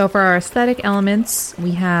 So for our aesthetic elements,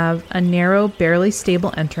 we have a narrow, barely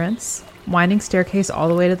stable entrance, winding staircase all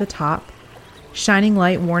the way to the top, shining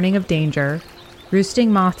light warning of danger,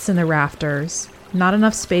 roosting moths in the rafters, not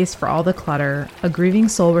enough space for all the clutter, a grieving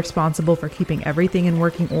soul responsible for keeping everything in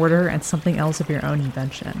working order, and something else of your own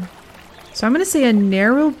invention. So I'm going to say a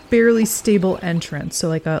narrow, barely stable entrance, so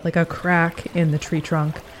like a crack in the tree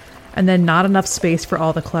trunk, and then not enough space for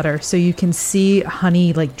all the clutter, so you can see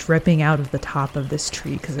honey like dripping out of the top of this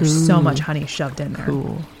tree because there's so much honey shoved in there.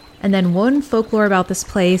 Cool. And then one folklore about this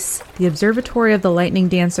place, the Observatory of the Lightning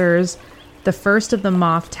Dancers, the first of the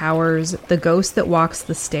Moth Towers, the ghost that walks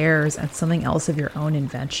the stairs, and something else of your own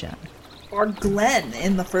invention. Or Glenn,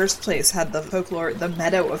 in the first place, had the folklore, the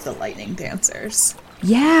Meadow of the Lightning Dancers.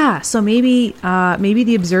 Yeah, so maybe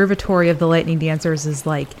the Observatory of the Lightning Dancers is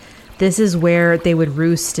like, this is where they would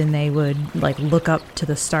roost and they would like look up to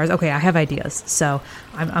the stars. Okay, I have ideas, so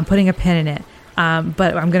I'm putting a pin in it.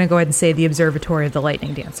 But I'm gonna go ahead and say the Observatory of the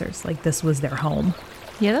Lightning Dancers. Like this was their home.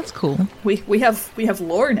 Yeah, that's cool. We have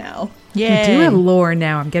lore now. Yeah, We do have lore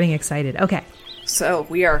now. I'm getting excited. Okay. So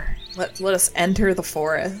let us enter the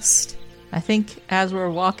forest. I think as we're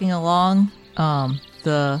walking along,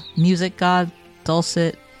 the music god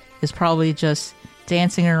Dulcet is probably just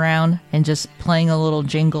dancing around and just playing a little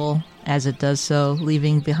jingle as it does so,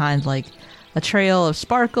 leaving behind like a trail of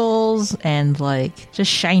sparkles and like just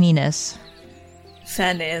shininess.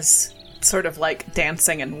 Fen is sort of like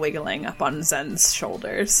dancing and wiggling up on Zen's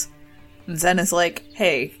shoulders. And Zen is like,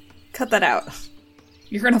 hey, cut that out.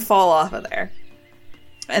 You're gonna fall off of there.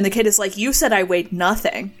 And the kid is like, you said I weighed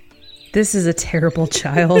nothing. This is a terrible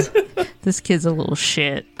child. This kid's a little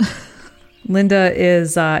shit. Linda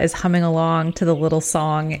is humming along to the little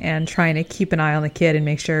song and trying to keep an eye on the kid and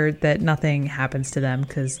make sure that nothing happens to them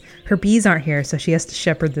because her bees aren't here, so she has to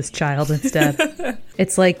shepherd this child instead.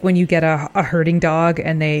 It's like when you get a herding dog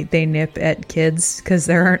and they nip at kids because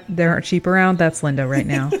there aren't sheep around. That's Linda right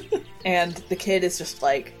now. And the kid is just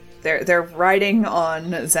like, they're riding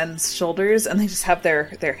on Zen's shoulders and they just have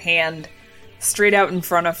their hand straight out in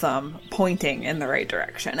front of them, pointing in the right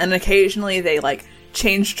direction. And occasionally they like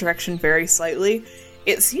change direction very slightly.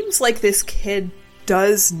 It seems like this kid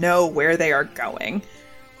does know where they are going,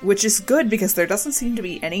 which is good because there doesn't seem to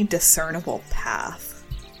be any discernible path.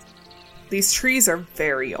 These trees are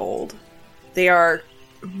very old. They are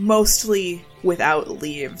mostly without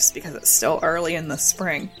leaves because it's still early in the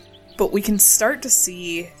spring, but we can start to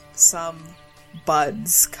see some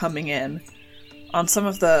buds coming in on some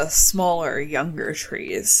of the smaller, younger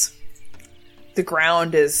trees. The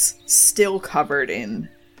ground is still covered in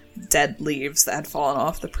dead leaves that had fallen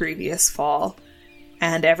off the previous fall,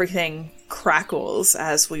 and everything crackles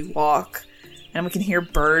as we walk, and we can hear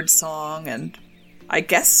bird song, and I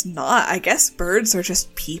guess birds are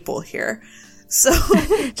just people here. So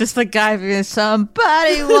just the guy being,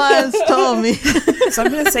 somebody once told me. So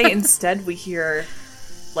I'm gonna say instead we hear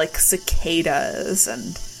like cicadas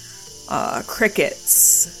and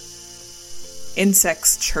crickets,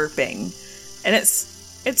 insects chirping. And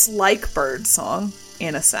it's like bird song,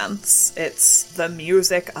 in a sense. It's the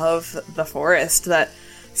music of the forest that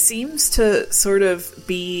seems to sort of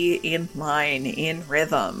be in line, in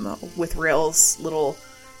rhythm, with Rill's little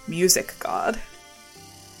music god.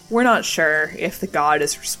 We're not sure if the god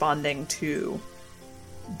is responding to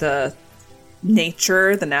the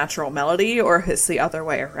nature, the natural melody, or if it's the other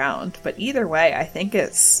way around. But either way, I think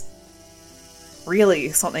it's really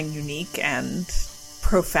something unique and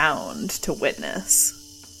profound to witness.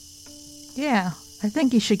 Yeah, I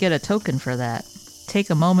think you should get a token for that. Take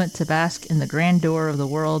a moment to bask in the grandeur of the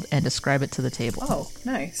world and describe it to the table. Oh,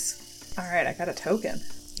 nice. All right, I got a token.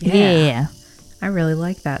 Yeah. I really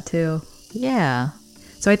like that too. Yeah.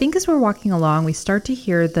 So I think as we're walking along, we start to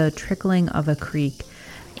hear the trickling of a creek.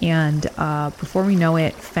 And before we know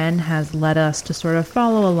it, Fen has led us to sort of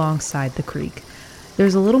follow alongside the creek.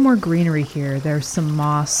 There's a little more greenery here. There's some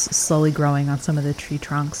moss slowly growing on some of the tree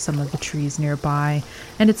trunks, some of the trees nearby.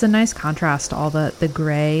 And it's a nice contrast to all the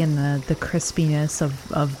gray and the crispiness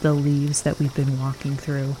of the leaves that we've been walking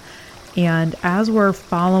through. And as we're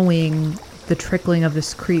following the trickling of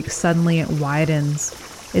this creek, suddenly it widens.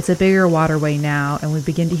 It's a bigger waterway now, and we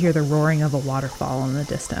begin to hear the roaring of a waterfall in the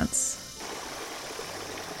distance.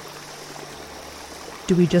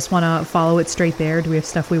 Do we just want to follow it straight there? Do we have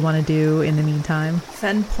stuff we want to do in the meantime?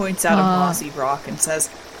 Fen points out a mossy rock and says,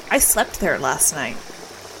 I slept there last night.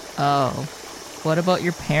 Oh. What about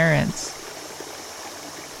your parents?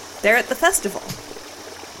 They're at the festival.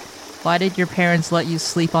 Why did your parents let you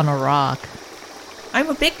sleep on a rock? I'm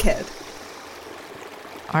a big kid.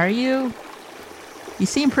 Are you? You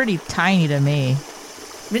seem pretty tiny to me.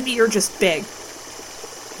 Mindy, you're just big.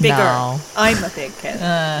 Bigger. No. I'm a big kid.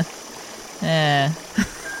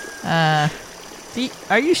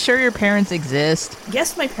 Are you sure your parents exist?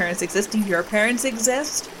 Yes, my parents exist. Do your parents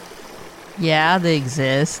exist? Yeah, they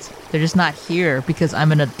exist. They're just not here because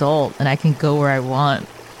I'm an adult and I can go where I want.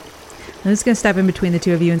 I'm just going to step in between the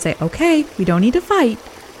two of you and say, okay, we don't need to fight.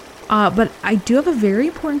 But I do have a very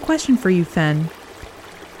important question for you, Fen.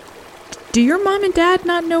 Do your mom and dad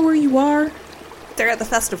not know where you are? They're at the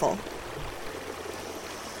festival.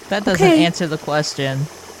 That doesn't answer the question.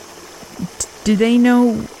 Do they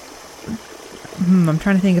know... I'm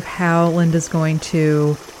trying to think of how Linda's going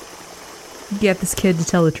to get this kid to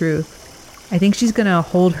tell the truth. I think she's going to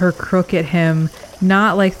hold her crook at him,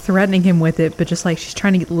 not like threatening him with it, but just like she's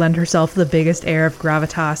trying to lend herself the biggest air of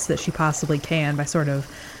gravitas that she possibly can by sort of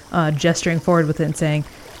gesturing forward with it and saying,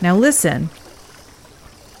 now listen,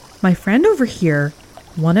 my friend over here,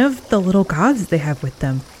 one of the little gods that they have with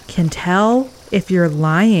them, can tell if you're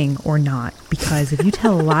lying or not, because if you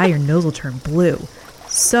tell a lie, your nose will turn blue.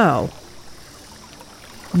 So,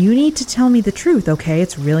 you need to tell me the truth, okay?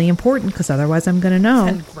 It's really important, because otherwise I'm going to know.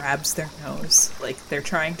 And grabs their nose, like they're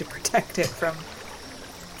trying to protect it from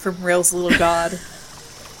Rail's little god.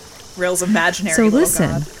 Rail's imaginary so little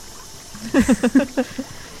listen. god.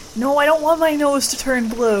 No, I don't want my nose to turn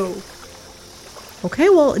blue. Okay,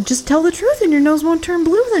 well, just tell the truth and your nose won't turn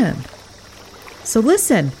blue then. So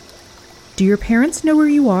listen, do your parents know where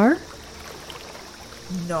you are?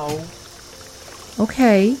 No.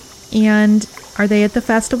 Okay, and are they at the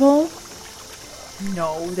festival?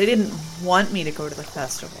 No, they didn't want me to go to the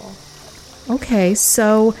festival. Okay,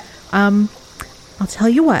 so, I'll tell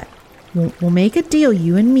you what. We'll make a deal,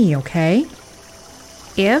 you and me, okay?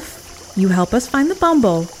 If you help us find the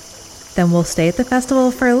Bumble, then we'll stay at the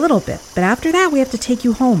festival for a little bit. But after that, we have to take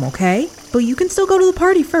you home, okay? But you can still go to the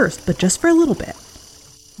party first, but just for a little bit.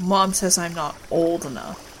 Mom says I'm not old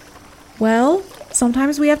enough. Well,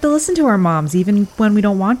 sometimes we have to listen to our moms, even when we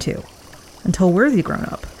don't want to. Until we're the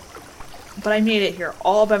grown-up. But I made it here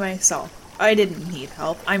all by myself. I didn't need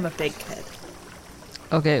help. I'm a big kid.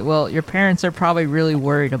 Okay, well, your parents are probably really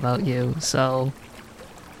worried about you, so...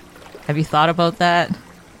 Have you thought about that?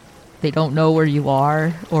 They don't know where you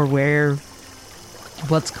are, or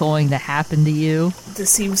what's going to happen to you. This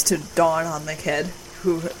seems to dawn on the kid,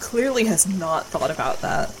 who clearly has not thought about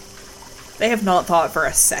that. They have not thought for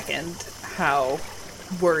a second how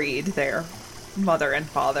worried their mother and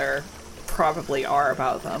father probably are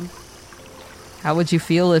about them. How would you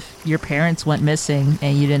feel if your parents went missing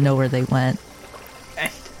and you didn't know where they went?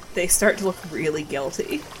 And they start to look really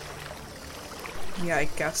guilty. Yeah, I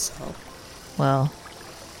guess so. Well,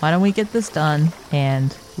 why don't we get this done,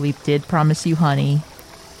 and we did promise you honey,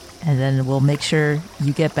 and then we'll make sure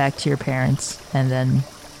you get back to your parents, and then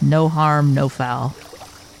no harm, no foul.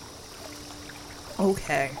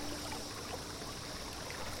 Okay.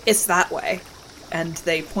 It's that way. And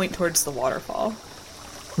they point towards the waterfall.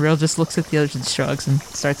 Rail just looks at the others and shrugs and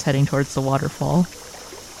starts heading towards the waterfall.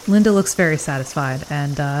 Linda looks very satisfied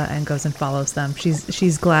and goes and follows them.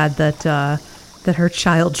 She's glad that her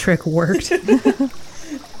child trick worked.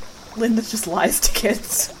 Linda just lies to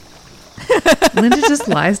kids. Linda just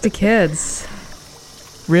lies to kids.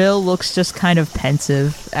 Rail looks just kind of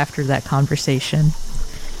pensive after that conversation.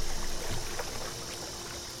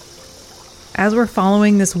 As we're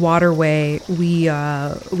following this waterway, we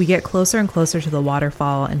get closer and closer to the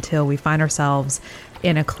waterfall until we find ourselves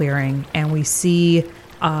in a clearing, and we see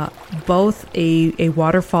both a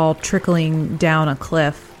waterfall trickling down a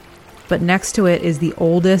cliff, but next to it is the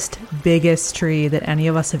oldest, biggest tree that any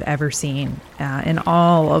of us have ever seen in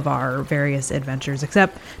all of our various adventures.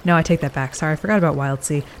 Except, no, I take that back. Sorry, I forgot about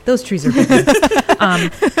Wildsea. Those trees are big.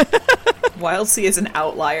 Wildsea is an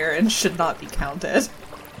outlier and should not be counted.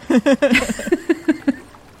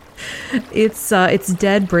 Its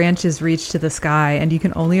dead branches reach to the sky, and you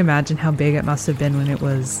can only imagine how big it must have been when it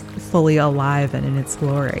was fully alive and in its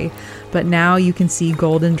glory. But now you can see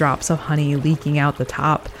golden drops of honey leaking out the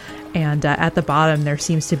top, and at the bottom there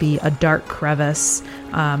seems to be a dark crevice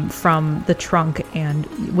from the trunk, and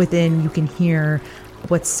within you can hear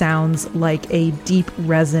what sounds like a deep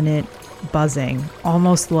resonant buzzing,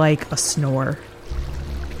 almost like a snore.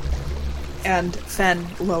 And Fen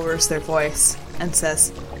lowers their voice and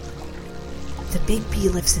says, "The big bee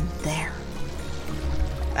lives in there."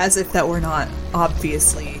 As if that were not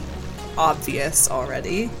obviously obvious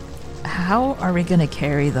already. How are we gonna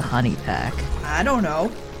carry the honey back? I don't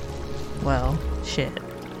know. Well, shit.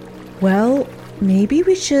 Well, maybe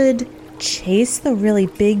we should chase the really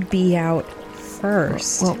big bee out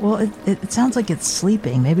first. It sounds like it's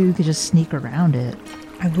sleeping. Maybe we could just sneak around it.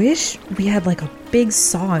 I wish we had like a big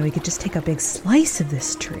saw and we could just take a big slice of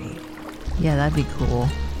this tree. Yeah, that'd be cool.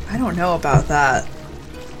 I don't know about that.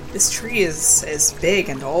 This tree is big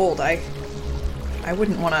and old. I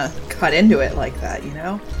wouldn't want to cut into it like that, you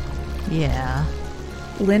know? Yeah.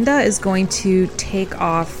 Linda is going to take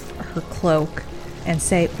off her cloak and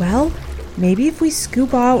say, well, maybe if we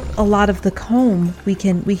scoop out a lot of the comb, we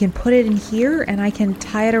can put it in here and I can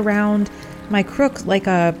tie it around my crook like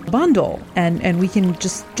a bundle and we can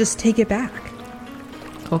just take it back.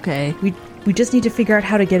 Okay. We just need to figure out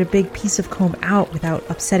how to get a big piece of comb out without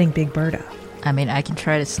upsetting Big Berta. I mean, I can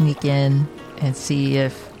try to sneak in and see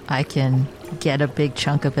if I can get a big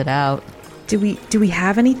chunk of it out. Do we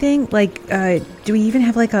have anything? Like, do we even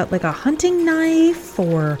have like a hunting knife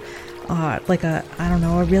or like a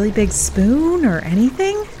really big spoon or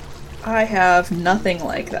anything? I have nothing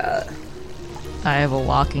like that. I have a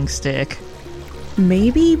walking stick.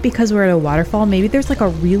 Maybe because we're at a waterfall, maybe there's like a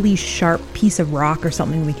really sharp piece of rock or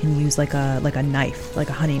something we can use like a knife, like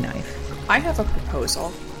a honey knife. I have a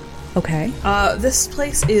proposal. Okay. This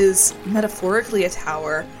place is metaphorically a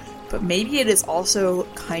tower, but maybe it is also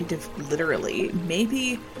kind of literally.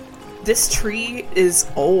 Maybe this tree is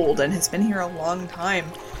old and has been here a long time,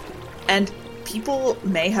 and people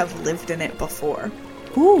may have lived in it before.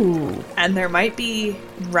 Ooh. And there might be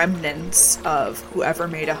remnants of whoever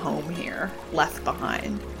made a home here left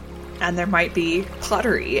behind. And there might be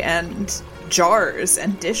pottery and jars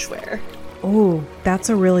and dishware. Oh, that's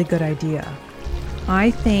a really good idea.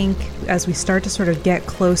 I think as we start to sort of get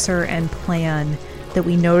closer and plan that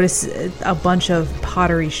we notice a bunch of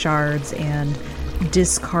pottery shards and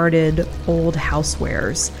discarded old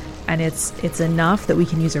housewares. And it's enough that we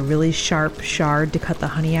can use a really sharp shard to cut the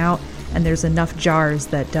honey out. And there's enough jars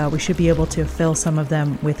that we should be able to fill some of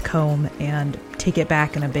them with comb and take it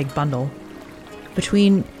back in a big bundle.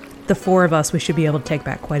 Between the four of us, we should be able to take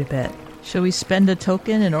back quite a bit. Should we spend a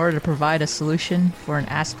token in order to provide a solution for an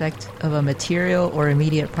aspect of a material or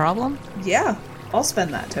immediate problem? Yeah, I'll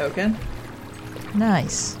spend that token.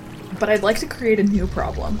 Nice. But I'd like to create a new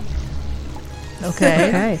problem. Okay.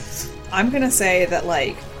 Okay. I'm gonna say that,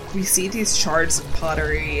 like, we see these shards of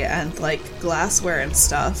pottery and, like, glassware and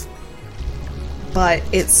stuff, but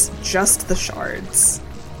it's just the shards.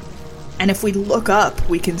 And if we look up,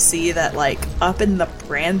 we can see that, like, up in the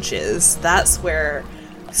branches, that's where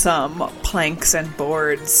some planks and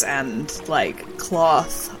boards and, like,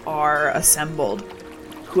 cloth are assembled.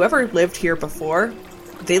 Whoever lived here before,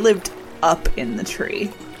 they lived up in the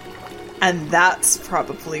tree. And that's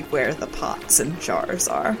probably where the pots and jars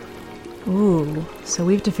are. Ooh, so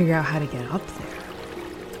we have to figure out how to get up there.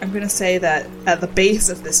 I'm gonna say that at the base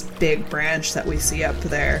of this big branch that we see up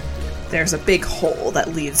there, there's a big hole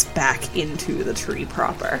that leads back into the tree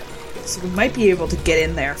proper. So we might be able to get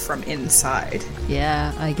in there from inside.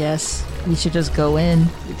 Yeah, I guess we should just go in.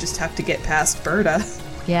 We just have to get past Berta.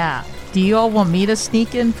 Yeah. Do you all want me to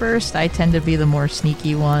sneak in first? I tend to be the more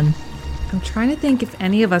sneaky one. I'm trying to think if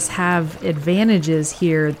any of us have advantages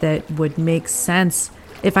here that would make sense.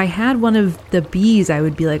 If I had one of the bees, I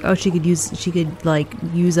would be like, oh, she could use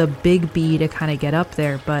a big bee to kind of get up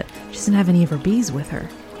there, but she doesn't have any of her bees with her.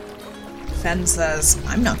 Fen says,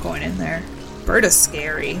 I'm not going in there. Berta's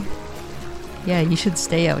scary. Yeah, you should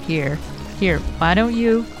stay out here. Here, why don't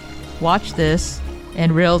you watch this?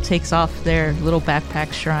 And Rill takes off their little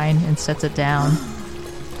backpack shrine and sets it down.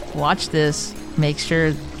 Watch this. Make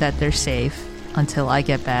sure that they're safe until I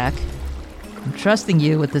get back. I'm trusting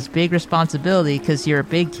you with this big responsibility because you're a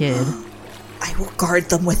big kid. I will guard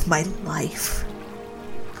them with my life.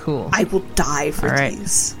 Cool. I will die for All right.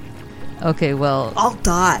 these. Okay, well... I'll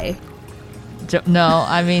die. No,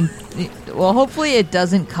 I mean... Well, hopefully it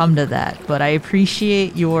doesn't come to that, but I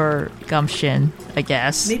appreciate your gumption, I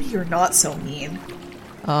guess. Maybe you're not so mean.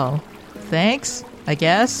 Oh, thanks, I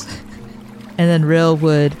guess. And then Rill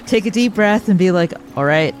would take a deep breath and be like, all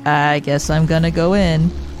right, I guess I'm gonna go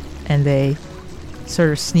in. And they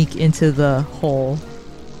sort of sneak into the hole.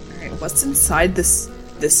 Alright, what's inside this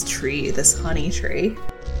tree, this honey tree?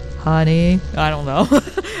 Honey? I don't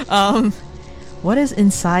know. What is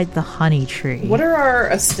inside the honey tree? What are our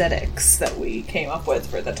aesthetics that we came up with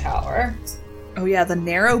for the tower? Oh yeah, the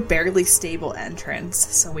narrow, barely stable entrance.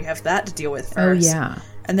 So we have that to deal with first. Oh yeah.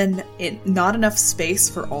 And then not enough space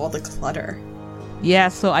for all the clutter. Yeah,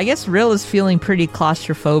 so I guess Rill is feeling pretty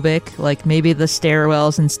claustrophobic. Like maybe the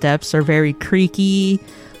stairwells and steps are very creaky,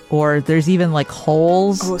 or there's even like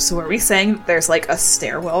holes. Oh, so are we saying there's like a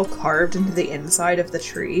stairwell carved into the inside of the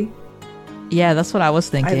tree? Yeah, that's what I was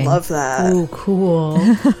thinking. I love that. Oh, cool.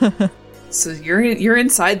 So you're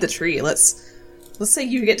inside the tree. Let's Let's say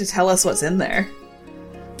you get to tell us what's in there.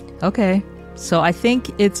 Okay. So I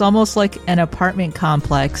think it's almost like an apartment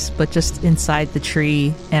complex, but just inside the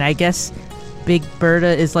tree. And I guess Big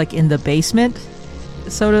Berta is like in the basement,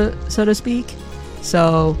 so to speak.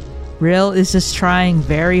 So Rill is just trying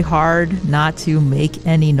very hard not to make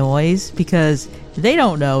any noise because they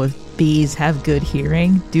don't know if bees have good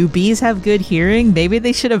hearing. Do bees have good hearing? Maybe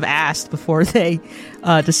they should have asked before they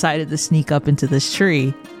decided to sneak up into this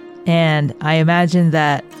tree. And I imagine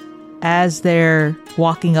that as they're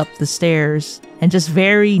walking up the stairs and just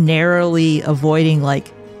very narrowly avoiding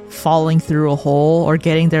like falling through a hole or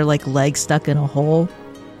getting their like legs stuck in a hole,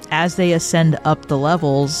 as they ascend up the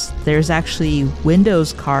levels, there's actually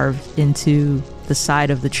windows carved into the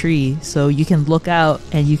side of the tree. So you can look out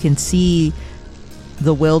and you can see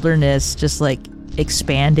the wilderness just like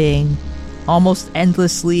expanding almost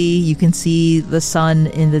endlessly. You can see the sun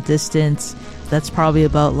in the distance. That's probably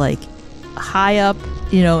about like high up,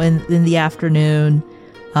 you know, in the afternoon.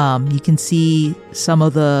 You can see some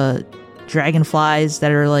of the dragonflies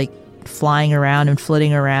that are like flying around and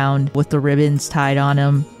flitting around with the ribbons tied on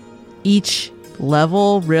them. Each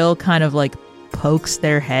level, Rill kind of like pokes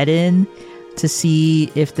their head in to see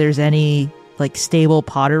if there's any like stable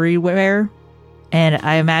pottery ware. And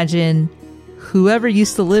I imagine whoever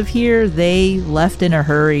used to live here, they left in a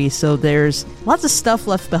hurry. So there's lots of stuff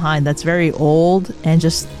left behind that's very old and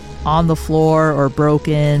just on the floor or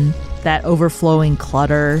broken, that overflowing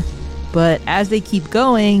clutter. But as they keep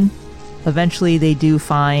going, eventually they do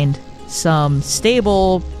find some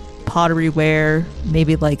stable pottery ware,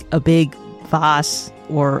 maybe like a big vase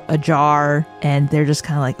or a jar, and they're just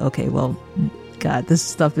kind of like, okay, well, God, this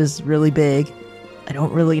stuff is really big. I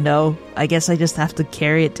don't really know. I guess I just have to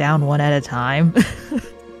carry it down one at a time.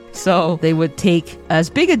 So they would take as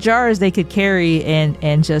big a jar as they could carry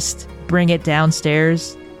and just bring it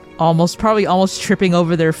downstairs, probably almost tripping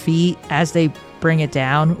over their feet as they bring it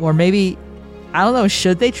down. Or maybe, I don't know,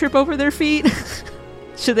 should they trip over their feet?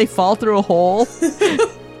 Should they fall through a hole?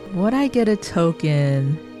 Would I get a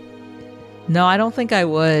token? No, I don't think I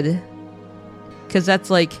would. Because that's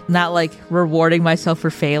like not like rewarding myself for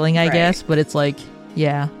failing, I guess. But it's like,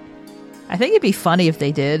 yeah. I think it'd be funny if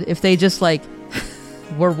they did. If they just like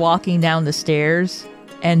were walking down the stairs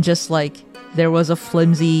and just like there was a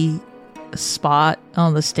flimsy spot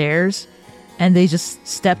on the stairs and they just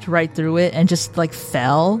stepped right through it and just like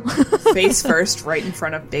fell. Face first right in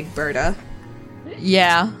front of Big Berta.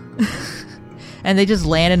 Yeah. And they just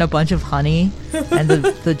land in a bunch of honey, and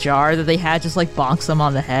the jar that they had just like bonks them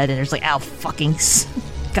on the head, and there's like, ow, fucking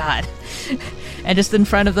God. And just in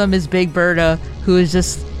front of them is Big Berta, who is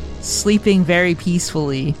just sleeping very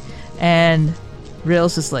peacefully, and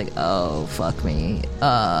Rill's just like, oh, fuck me.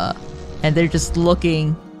 And they're just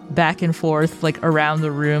looking back and forth like around the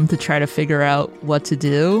room to try to figure out what to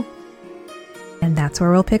do. And that's where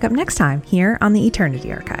we'll pick up next time here on the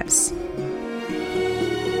Eternity Archives.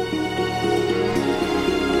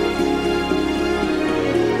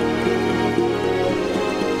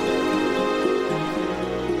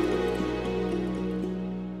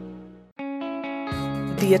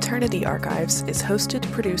 The Eternity Archives is hosted,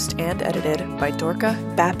 produced, and edited by Dorka,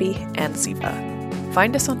 Bappy, and Ziva.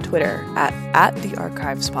 Find us on Twitter at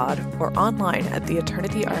 @TheArchivesPod or online at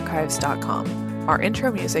theeternityarchives.com. Our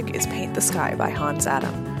intro music is Paint the Sky by Hans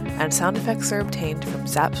Adam, and sound effects are obtained from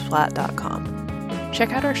zapsplat.com.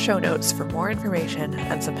 Check out our show notes for more information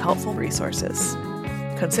and some helpful resources.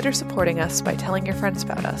 Consider supporting us by telling your friends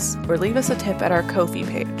about us, or leave us a tip at our Ko-fi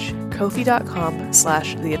page,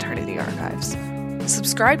 kofi.com/theeternityarchives.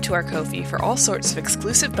 Subscribe to our Ko-fi for all sorts of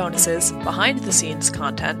exclusive bonuses, behind-the-scenes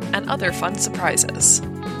content, and other fun surprises.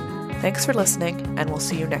 Thanks for listening, and we'll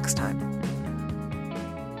see you next time.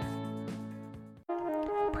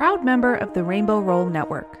 Proud member of the Rainbow Roll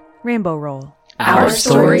Network. Rainbow Roll. Our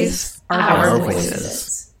stories, our voices.